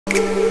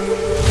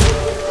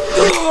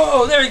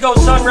Oh, there you go,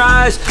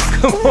 sunrise.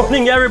 Good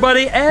morning,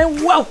 everybody,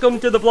 and welcome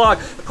to the vlog.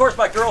 Of course,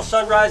 my girl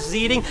Sunrise is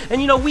eating, and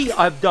you know, we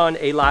have done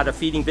a lot of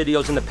feeding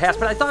videos in the past,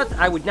 but I thought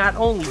I would not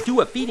only do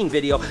a feeding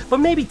video,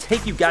 but maybe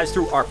take you guys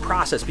through our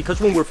process,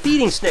 because when we're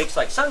feeding snakes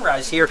like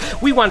Sunrise here,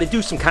 we want to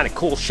do some kind of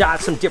cool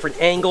shots, some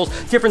different angles,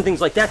 different things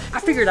like that. I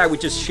figured I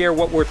would just share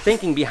what we're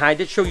thinking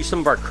behind it, show you some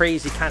of our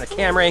crazy kind of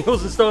camera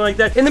angles and stuff like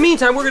that. In the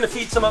meantime, we're going to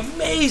feed some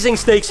amazing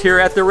snakes here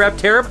at the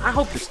Reptarium. I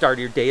hope the start of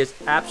your day is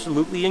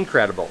absolutely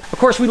incredible. Of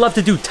course, we love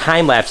to do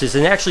time lapses,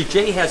 and actually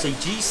Jay has a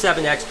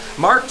G7X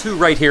Mark II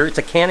right here. It's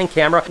a Canon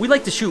camera. We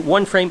like to shoot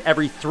one frame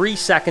every 3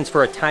 seconds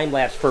for a time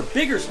lapse for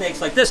bigger snakes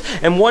like this,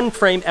 and one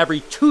frame every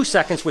 2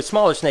 seconds with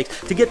smaller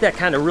snakes to get that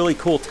kind of really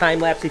cool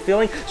time-lapsey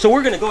feeling. So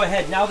we're going to go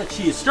ahead, now that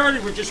she has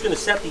started, we're just going to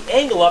set the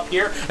angle up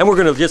here, and we're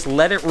going to just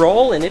let it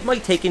roll, and it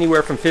might take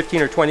anywhere from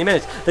 15 or 20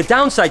 minutes. The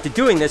downside to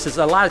doing this is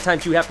a lot of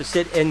times you have to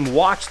sit and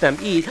watch them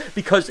eat,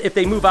 because if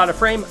they move out of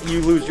frame, you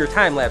lose your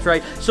time lapse,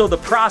 right? So the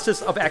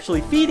process of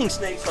actually feeding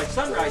snakes like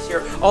Sunrise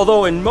here,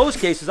 although in most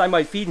cases I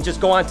might feed and just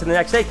go on to the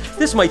next day,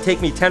 this might take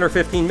me 10 or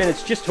 15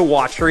 minutes just to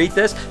watch her eat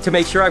this to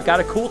make sure I've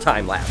got a cool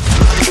time lapse.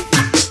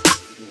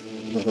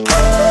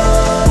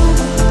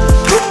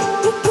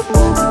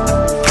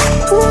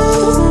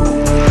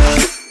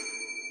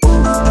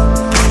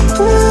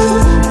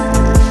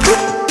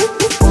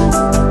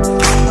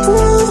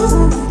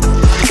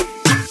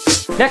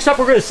 Next up,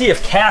 we're going to see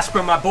if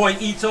Casper, my boy,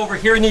 eats over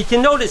here. And you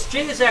can notice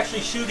Jay is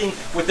actually shooting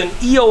with an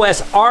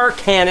EOS R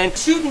Canon,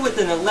 shooting with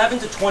an 11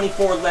 to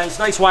 24 lens,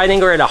 nice wide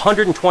angle at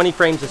 120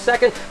 frames a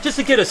second, just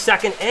to get a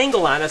second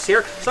angle on us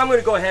here. So I'm going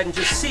to go ahead and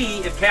just see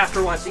if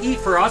Casper wants to eat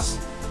for us.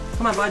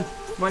 Come on, bud.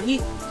 Come on,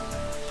 eat.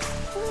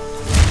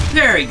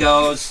 There he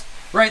goes.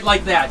 Right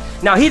like that.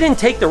 Now, he didn't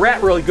take the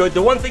rat really good.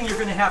 The one thing you're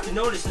going to have to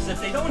notice is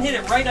if they don't hit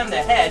it right on the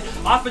head,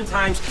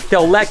 oftentimes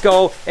they'll let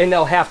go and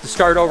they'll have to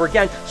start over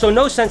again. So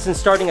no sense in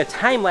starting a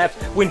time lapse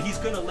when he's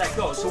going to let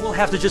go. So we'll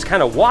have to just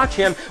kind of watch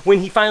him. When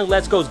he finally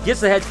lets go, gets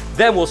the head,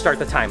 then we'll start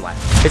the time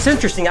lapse. It's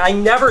interesting. I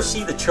never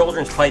see the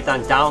children's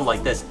python down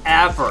like this,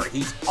 ever.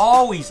 He's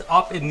always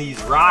up in these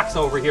rocks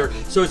over here.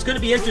 So it's going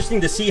to be interesting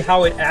to see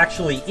how it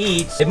actually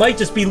eats. It might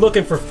just be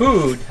looking for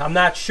food. I'm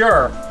not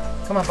sure.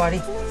 Come on,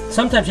 buddy.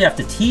 Sometimes you have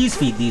to tease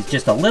feed these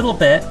just a little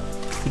bit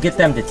to get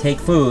them to take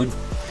food.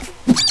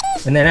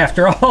 And then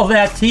after all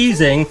that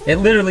teasing, it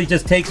literally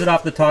just takes it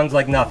off the tongues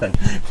like nothing.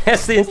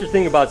 That's the interesting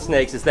thing about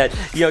snakes, is that,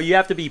 you know, you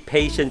have to be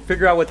patient,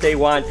 figure out what they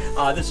want.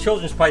 This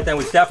children's python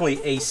was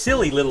definitely a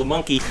silly little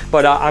monkey,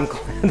 but I'm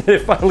glad that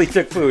it finally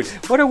took food.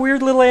 What a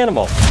weird little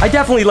animal. I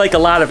definitely like a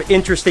lot of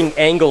interesting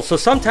angles, so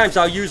sometimes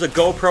I'll use a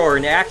GoPro or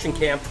an action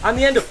cam on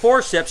the end of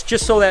forceps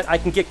just so that I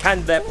can get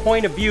kind of that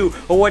point of view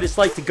of what it's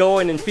like to go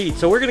in and feed.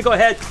 So we're gonna go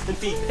ahead and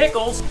feed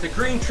Pickles, the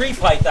green tree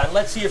python.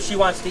 Let's see if she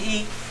wants to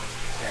eat.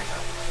 There you go.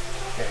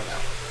 There you go.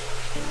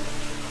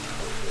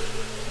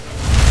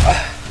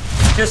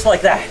 Just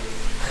like that.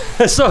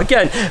 So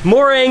again,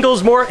 more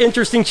angles, more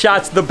interesting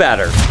shots, the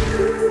better.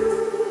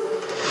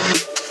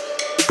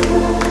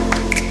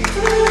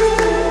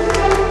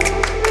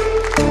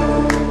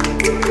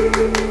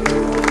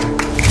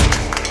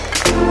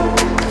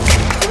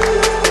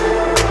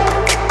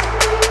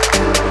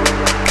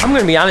 I'm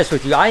gonna be honest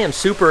with you, I am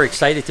super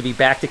excited to be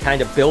back to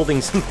kind of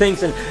building some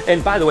things,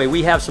 and by the way,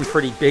 we have some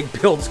pretty big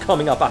builds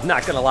coming up, I'm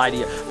not gonna lie to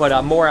you,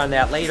 but more on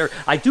that later.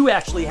 I do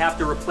actually have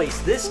to replace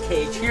this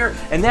cage here,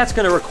 and that's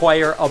gonna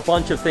require a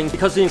bunch of things,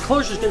 because the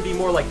enclosure is gonna be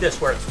more like this,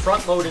 where it's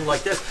front loading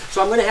like this,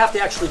 so I'm gonna have to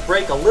actually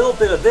break a little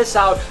bit of this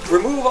out,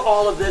 remove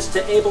all of this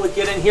to able to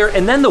get in here,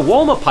 and then the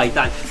Woma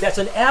python, that's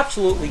an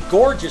absolutely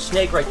gorgeous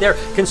snake right there,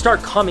 can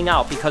start coming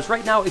out, because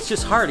right now it's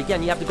just hard.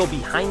 Again, you have to go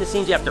behind the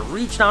scenes, you have to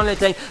reach down that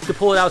thing to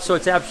pull it out, so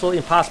it's absolutely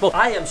impossible.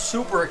 I am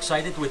super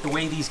excited with the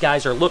way these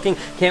guys are looking.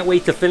 Can't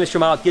wait to finish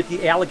them out, get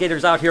the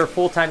alligators out here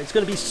full time. It's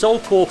going to be so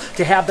cool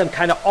to have them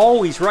kind of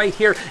always right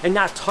here and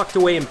not tucked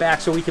away and back,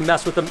 so we can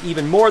mess with them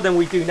even more than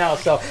we do now.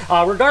 So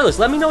regardless,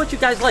 let me know what you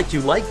guys like. Do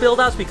you like build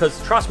outs?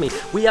 Because trust me,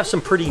 we have some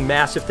pretty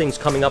massive things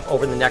coming up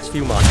over the next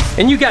few months.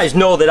 And you guys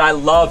know that I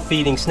love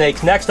feeding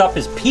snakes. Next up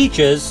is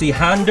Peaches, the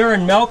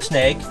Honduran milk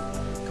snake.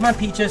 Come on,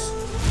 Peaches.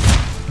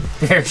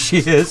 There she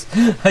is.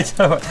 I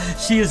tell you what,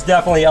 she is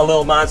definitely a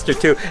little monster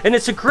too. And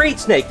it's a great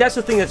snake. That's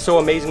the thing that's so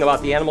amazing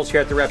about the animals here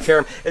at the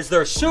Reptarium, is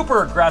they're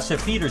super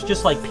aggressive feeders,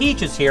 just like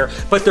Peaches here,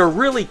 but they're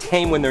really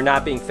tame when they're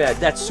not being fed.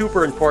 That's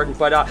super important.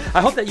 But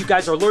I hope that you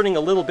guys are learning a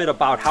little bit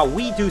about how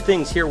we do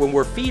things here when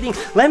we're feeding.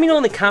 Let me know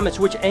in the comments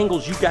which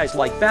angles you guys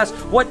like best,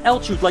 what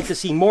else you'd like to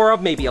see more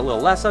of, maybe a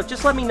little less of.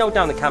 Just let me know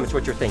down in the comments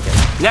what you're thinking.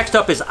 Next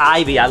up is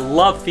Ivy. I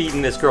love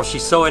feeding this girl.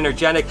 She's so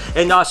energetic.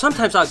 And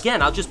sometimes,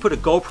 again, I'll just put a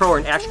GoPro or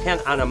an action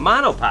cam on a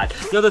monopod.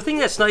 You know, the thing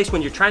that's nice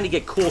when you're trying to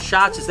get cool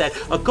shots is that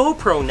a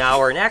GoPro now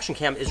or an action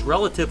cam is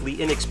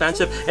relatively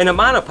inexpensive, and a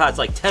monopod's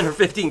like 10 or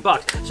 15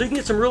 bucks. So you can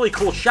get some really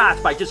cool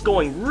shots by just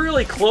going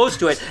really close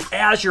to it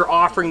as you're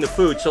offering the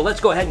food. So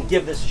let's go ahead and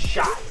give this a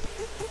shot.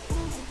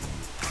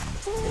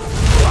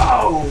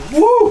 Whoa,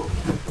 woo,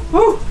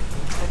 woo.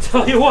 I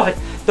tell you what,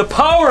 the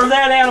power of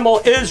that animal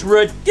is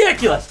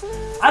ridiculous.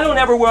 I don't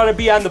ever want to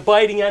be on the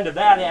biting end of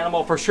that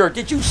animal for sure.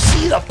 Did you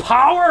see the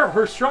power of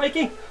her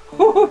striking?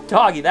 Whoo,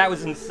 doggy, that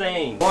was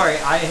insane. Maury,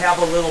 I have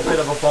a little bit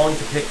of a bone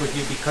to pick with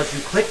you because you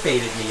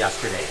clickbaited me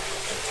yesterday.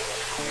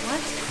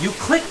 What? You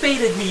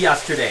clickbaited me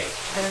yesterday.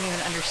 I don't even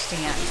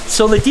understand.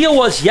 So the deal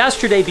was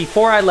yesterday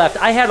before I left,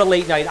 I had a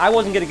late night. I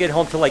wasn't going to get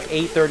home till like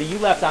 8:30. You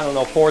left, I don't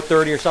know,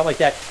 4:30 or something like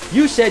that.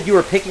 You said you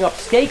were picking up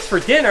steaks for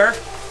dinner.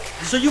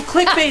 So you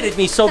clickbaited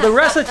me. So the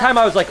rest of the time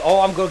I was like, oh,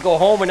 I'm going to go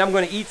home and I'm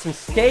going to eat some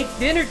steak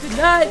dinner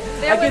tonight.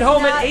 I get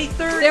home at 8:30.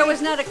 There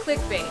was not a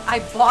clickbait. I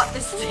bought the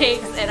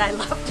steaks and I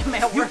left them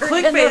at You work.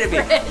 clickbaited me.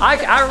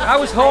 I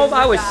was home.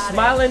 I was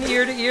smiling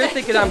ear to ear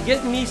thinking I'm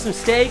getting me some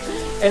steak.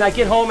 And I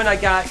get home and I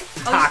got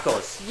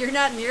tacos. You're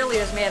not nearly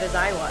as mad as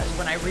I was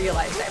when I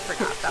realized I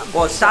forgot them.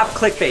 Well, stop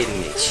clickbaiting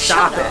me.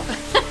 Stop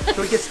it.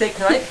 Can we get steak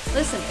tonight?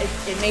 Listen,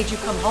 it made you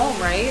come home,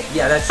 right?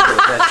 Yeah, that's true.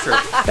 That's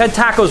true. And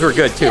tacos were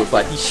good too,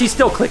 but she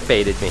still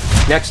clickbaited me.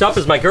 Next up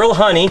is my girl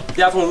Honey.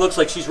 Definitely looks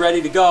like she's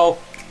ready to go.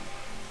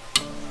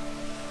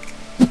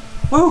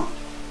 Woo!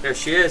 There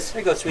she is.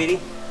 There you go,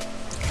 sweetie.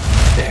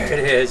 There it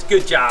is.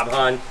 Good job,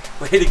 hon.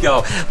 Way to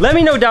go. Let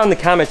me know down in the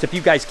comments if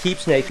you guys keep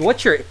snakes.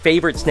 What's your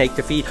favorite snake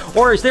to feed?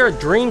 Or is there a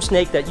dream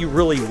snake that you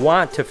really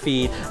want to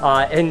feed?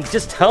 And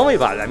just tell me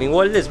about it. I mean,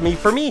 what it is.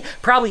 For me,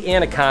 probably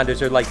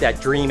anacondas are like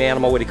that dream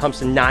animal when it comes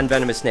to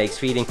non-venomous snakes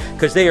feeding,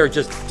 because they are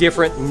just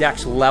different,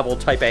 next level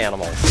type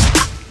animals.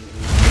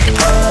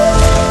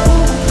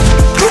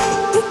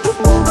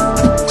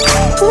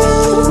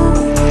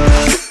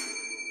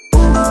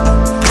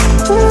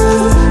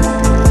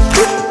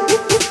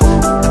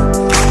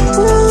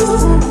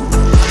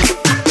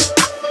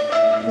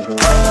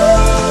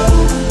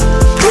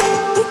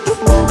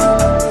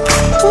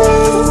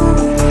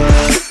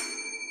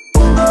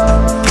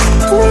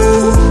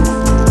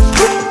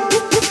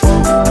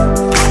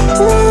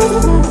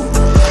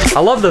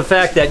 I love the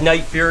fact that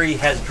Night Fury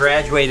has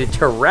graduated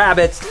to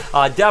rabbits.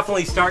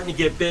 Definitely starting to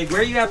get big.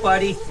 Where are you at,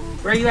 buddy?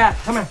 Where are you at?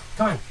 Come on,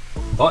 come on.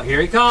 Oh,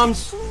 here he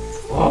comes.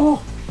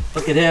 Oh,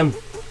 look at him.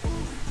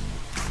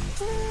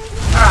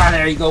 Ah,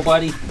 there you go,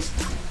 buddy.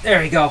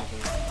 There you go.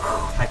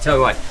 I tell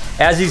you what,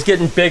 as he's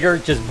getting bigger,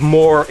 just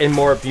more and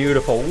more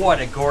beautiful. What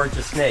a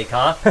gorgeous snake,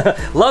 huh?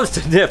 Loves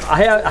to nip.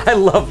 I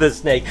love this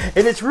snake.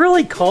 And it's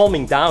really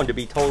calming down, to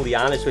be totally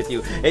honest with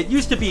you. It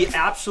used to be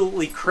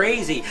absolutely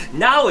crazy.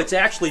 Now it's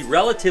actually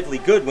relatively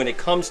good when it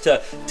comes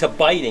to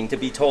biting, to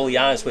be totally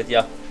honest with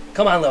you.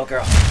 Come on, little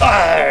girl.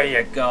 There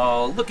you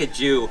go. Look at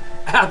you.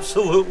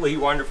 Absolutely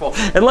wonderful.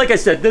 And like I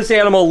said, this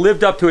animal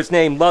lived up to its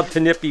name, loved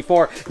to nip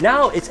before.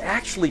 Now it's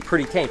actually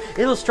pretty tame.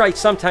 It'll strike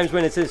sometimes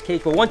when it's in its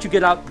cage, but once you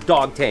get out,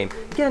 dog tame.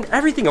 Again,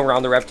 everything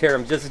around the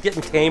Reptarium just is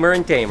getting tamer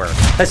and tamer.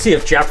 Let's see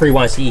if Jeffrey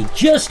wants to eat.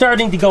 Just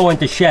starting to go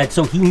into shed,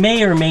 so he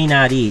may or may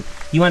not eat.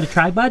 You want to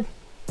try, bud?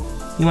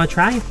 You want to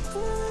try?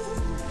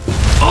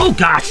 Oh,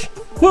 gosh.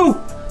 Woo!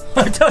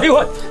 I tell you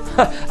what,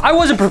 I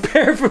wasn't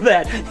prepared for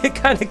that. It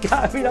kind of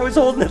got me. I was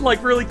holding it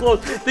like really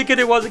close, thinking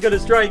it wasn't going to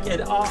strike,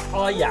 and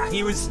oh yeah,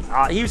 he was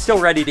still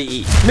ready to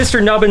eat.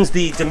 Mr. Nubbins,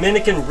 the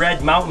Dominican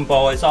red mountain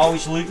boa, is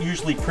always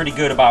usually pretty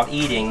good about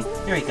eating.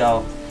 There you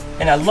go.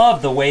 And I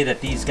love the way that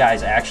these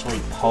guys actually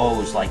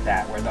pose like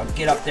that, where they'll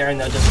get up there and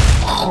they'll just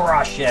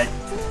crush it.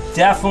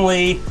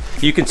 Definitely,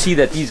 you can see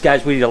that these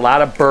guys would eat a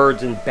lot of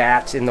birds and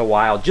bats in the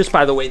wild just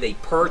by the way they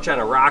perch on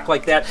a rock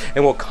like that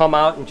and will come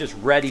out and just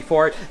ready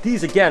for it.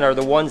 These again are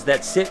the ones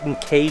that sit in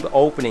cave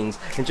openings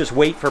and just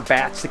wait for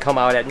bats to come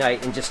out at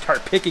night and just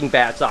start picking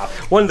bats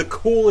off. One of the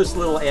coolest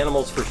little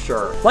animals for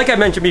sure. Like I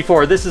mentioned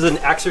before, this is an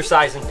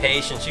exercise in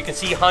patience. You can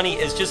see Honey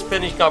is just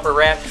finishing up her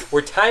rat.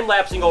 We're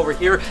time-lapsing over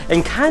here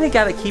and kind of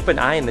got to keep an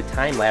eye on the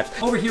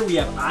time-lapse. Over here we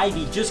have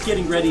Ivy just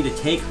getting ready to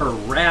take her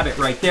rabbit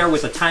right there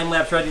with the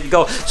time-lapse ready to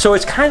go. So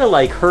it's kind of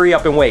like hurry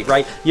up and wait,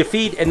 right? You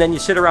feed and then you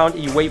sit around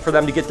and you wait for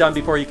them to get done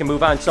before you can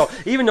move on. So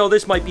even though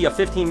this might be a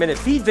 15-minute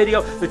feed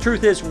video, the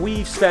truth is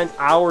we've spent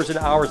hours and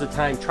hours of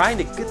time trying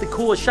to get the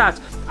coolest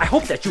shots. I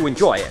hope that you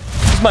enjoy it.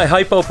 This is my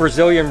hypo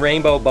Brazilian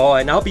rainbow boa,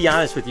 and I'll be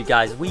honest with you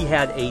guys, we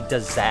had a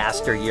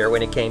disaster year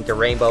when it came to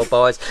rainbow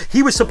boas.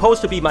 He was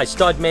supposed to be my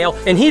stud male,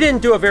 and he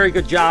didn't do a very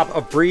good job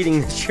of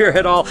breeding this year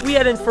at all. We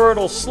had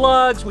infertile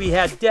slugs, we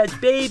had dead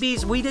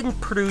babies, we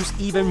didn't produce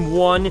even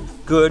one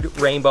good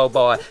rainbow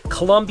boa,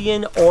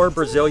 Colombian or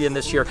Brazilian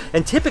this year.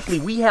 And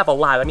typically we have a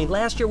lot. I mean,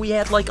 last year we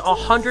had like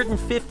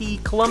 150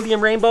 Colombian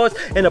rainbows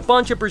and a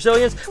bunch of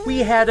Brazilians. We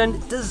had a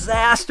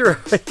disaster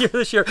year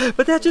this year,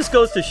 but that just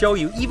goes to show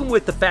you, even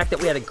with the fact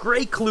that we had a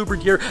great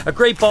colubrid year, a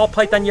great ball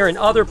python year, and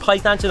other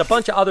pythons and a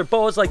bunch of other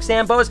boas like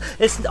sand boas,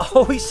 it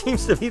always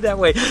seems to be that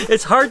way.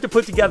 It's hard to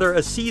put together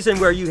a season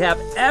where you have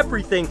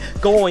everything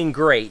going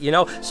great, you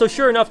know? So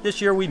sure enough,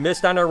 this year we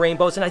missed on our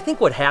rainbows, and I think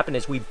what happened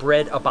is we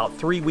bred about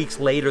 3 weeks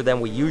later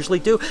than we usually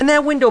do, and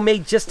that window may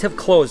just have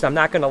closed, I'm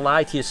not gonna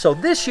lie to you. So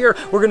this year,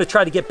 we're gonna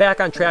try to get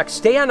back on track,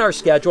 stay on our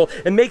schedule,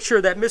 and make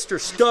sure that Mr.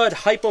 Stud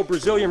Hypo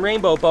Brazilian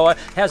Rainbow Boa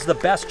has the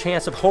best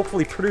chance of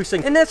hopefully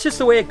producing. And that's just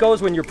the way it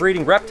goes when you're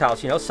breeding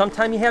reptiles, you know?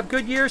 Sometimes you have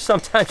good years,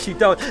 sometimes you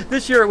don't.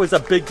 This year it was a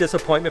big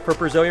disappointment for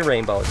Brazilian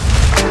rainbows.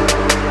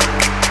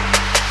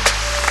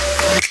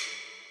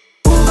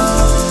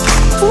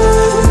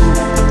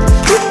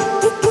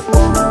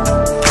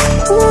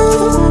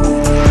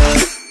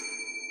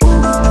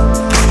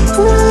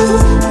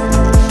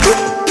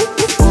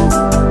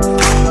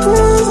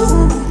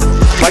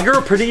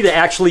 Perdita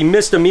actually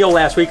missed a meal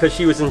last week because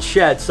she was in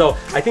shed, so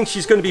I think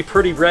she's going to be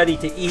pretty ready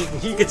to eat.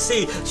 And you can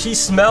see she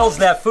smells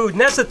that food, and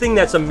that's the thing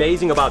that's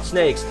amazing about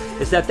snakes,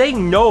 is that they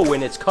know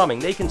when it's coming.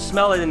 They can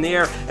smell it in the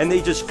air, and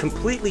they just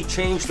completely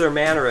change their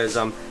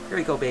mannerism. Here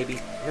we go, baby.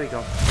 Here we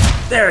go.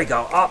 There we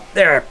go. Up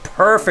there.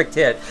 Perfect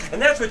hit.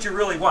 And that's what you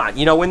really want.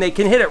 You know, when they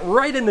can hit it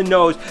right in the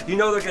nose, you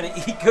know they're going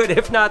to eat good.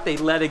 If not, they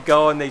let it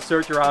go and they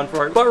search around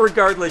for it. But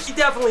regardless, she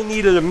definitely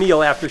needed a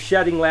meal after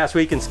shedding last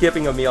week and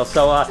skipping a meal.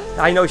 So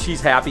I know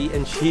she's happy,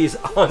 and she's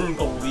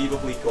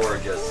unbelievably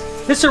gorgeous.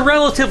 This is a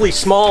relatively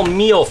small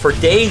meal for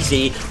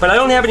Daisy, but I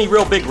don't have any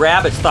real big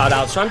rabbits thought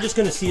out, so I'm just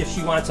going to see if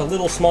she wants a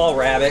little small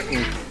rabbit,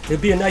 and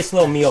it'd be a nice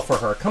little meal for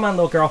her. Come on,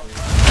 little girl.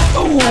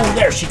 Oh,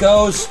 there she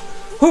goes.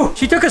 Whew.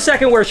 She took a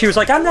second where she was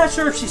like, I'm not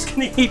sure if she's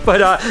gonna eat,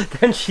 but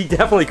then she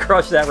definitely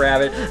crushed that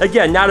rabbit.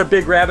 Again, not a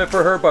big rabbit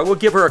for her, but we'll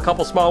give her a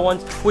couple small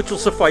ones, which will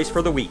suffice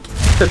for the week.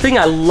 The thing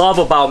I love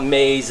about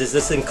Maze is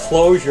this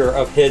enclosure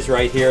of his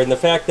right here, and the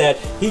fact that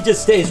he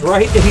just stays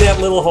right in that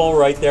little hole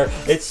right there.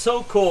 It's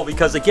so cool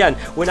because, again,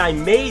 when I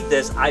made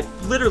this, I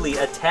literally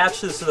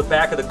attached this to the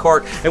back of the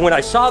cork, and when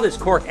I saw this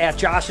cork at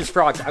Josh's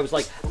Frogs, I was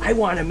like, I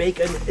want to make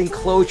an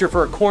enclosure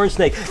for a corn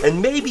snake,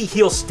 and maybe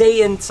he'll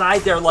stay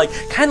inside there, like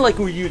kind of like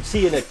what you'd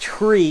see in a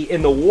tree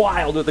in the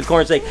wild with the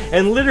corn snake.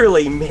 And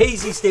literally,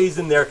 Maisie stays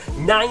in there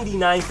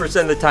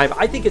 99% of the time.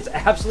 I think it's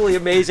absolutely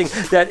amazing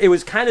that it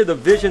was kind of the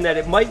vision that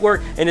it might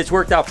work, and it's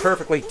worked out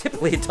perfectly.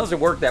 Typically, it doesn't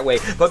work that way,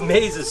 but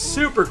Maze is a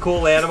super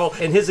cool animal,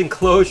 and his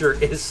enclosure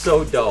is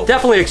so dope.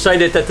 Definitely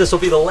excited that this will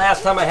be the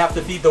last time I have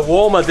to feed the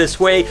Woma this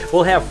way.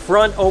 We'll have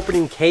front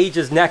opening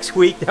cages next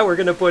week that we're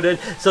gonna put in,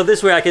 so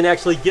this way I can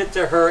actually get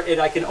to her,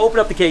 and I can open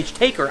up the cage,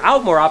 take her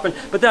out more often,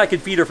 but then I can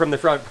feed her from the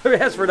front. But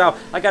as for now,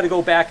 I gotta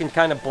go back and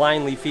kind of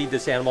blindly feed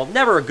this animal.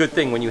 Never a good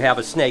thing when you have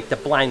a snake to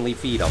blindly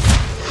feed them.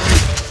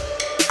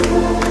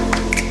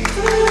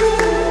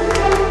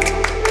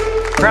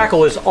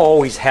 Crackle is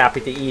always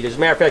happy to eat. As a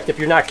matter of fact, if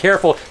you're not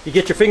careful, you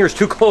get your fingers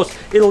too close,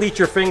 it'll eat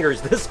your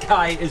fingers. This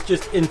guy is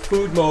just in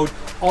food mode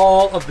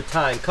all of the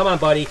time. Come on,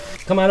 buddy.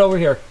 Come on over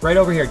here. Right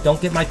over here.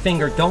 Don't get my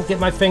finger. Don't get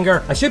my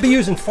finger. I should be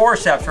using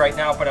forceps right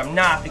now, but I'm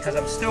not because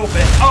I'm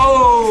stupid.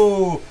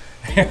 Oh!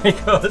 There he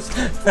goes.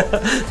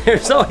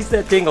 There's always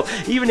that tingle.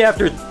 Even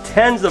after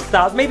tens of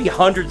thousands, maybe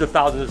hundreds of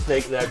thousands of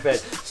snakes that I've fed,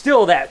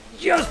 still that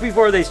just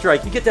before they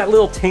strike, you get that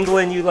little tingle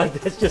in you. Like,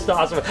 that's just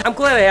awesome. I'm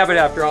glad I have it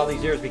after all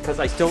these years because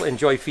I still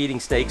enjoy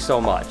feeding snakes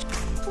so much.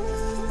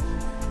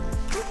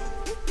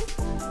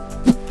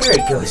 There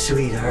you go,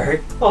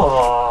 sweetheart.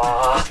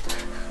 Aww.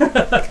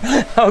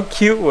 How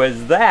cute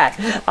was that?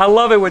 I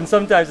love it when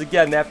sometimes,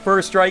 again, that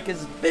first strike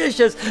is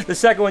vicious. The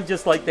second one,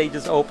 just like they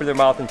just open their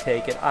mouth and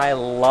take it. I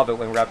love it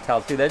when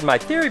reptiles do that. And my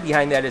theory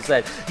behind that is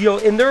that, you know,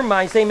 in their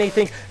minds, they may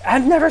think,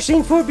 I've never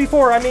seen food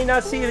before. I may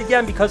not see it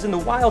again, because in the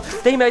wild,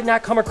 they might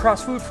not come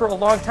across food for a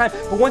long time.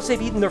 But once they've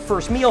eaten their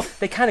first meal,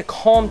 they kind of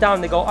calm down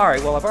and they go, all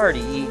right, well, I've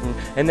already eaten.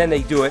 And then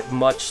they do it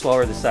much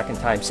slower the second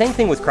time. Same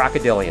thing with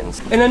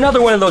crocodilians. And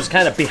another one of those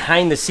kind of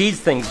behind the scenes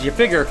things, you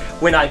figure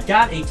when I've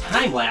got a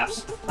time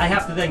lapse, I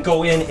have to then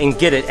go in and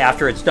get it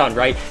after it's done,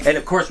 right? And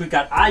of course, we've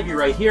got Ivy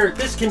right here.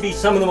 This can be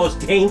some of the most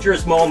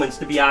dangerous moments,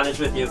 to be honest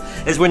with you,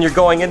 is when you're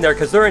going in there,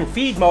 because they're in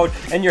feed mode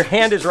and your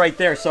hand is right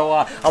there.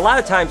 So a lot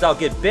of times I'll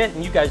get bit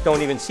and you guys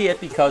don't even see it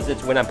because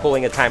it's when I'm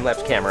pulling a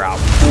time-lapse camera out.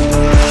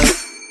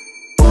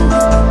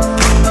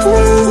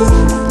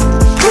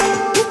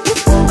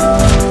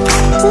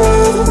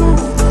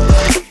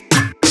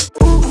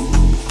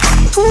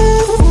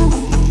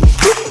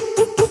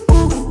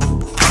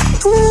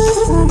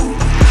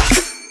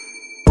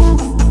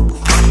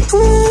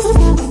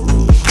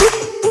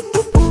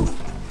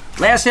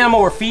 Last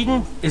animal we're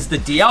feeding is the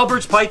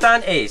D'Albert's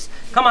Python Ace.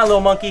 Come on,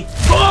 little monkey.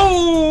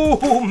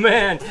 Oh,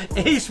 man.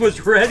 Ace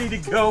was ready to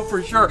go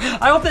for sure.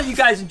 I hope that you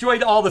guys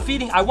enjoyed all the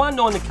feeding. I want to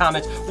know in the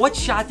comments, what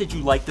shot did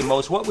you like the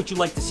most? What would you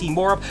like to see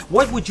more of?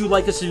 What would you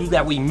like us to do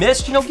that we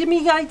missed? You know, give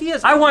me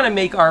ideas. I want to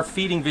make our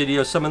feeding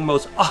videos some of the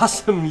most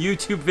awesome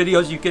YouTube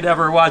videos you could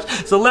ever watch.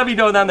 So let me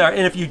know down there.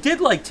 And if you did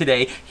like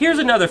today, here's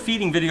another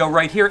feeding video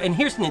right here. And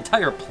here's an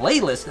entire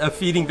playlist of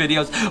feeding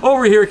videos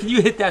over here. Can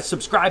you hit that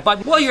subscribe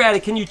button? While you're at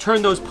it, can you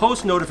turn those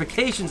post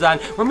notifications on?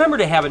 Remember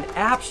to have an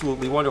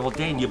absolutely wonderful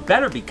day, and you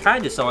better be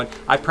kind to someone.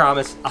 I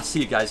promise. I'll see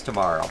you guys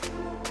tomorrow.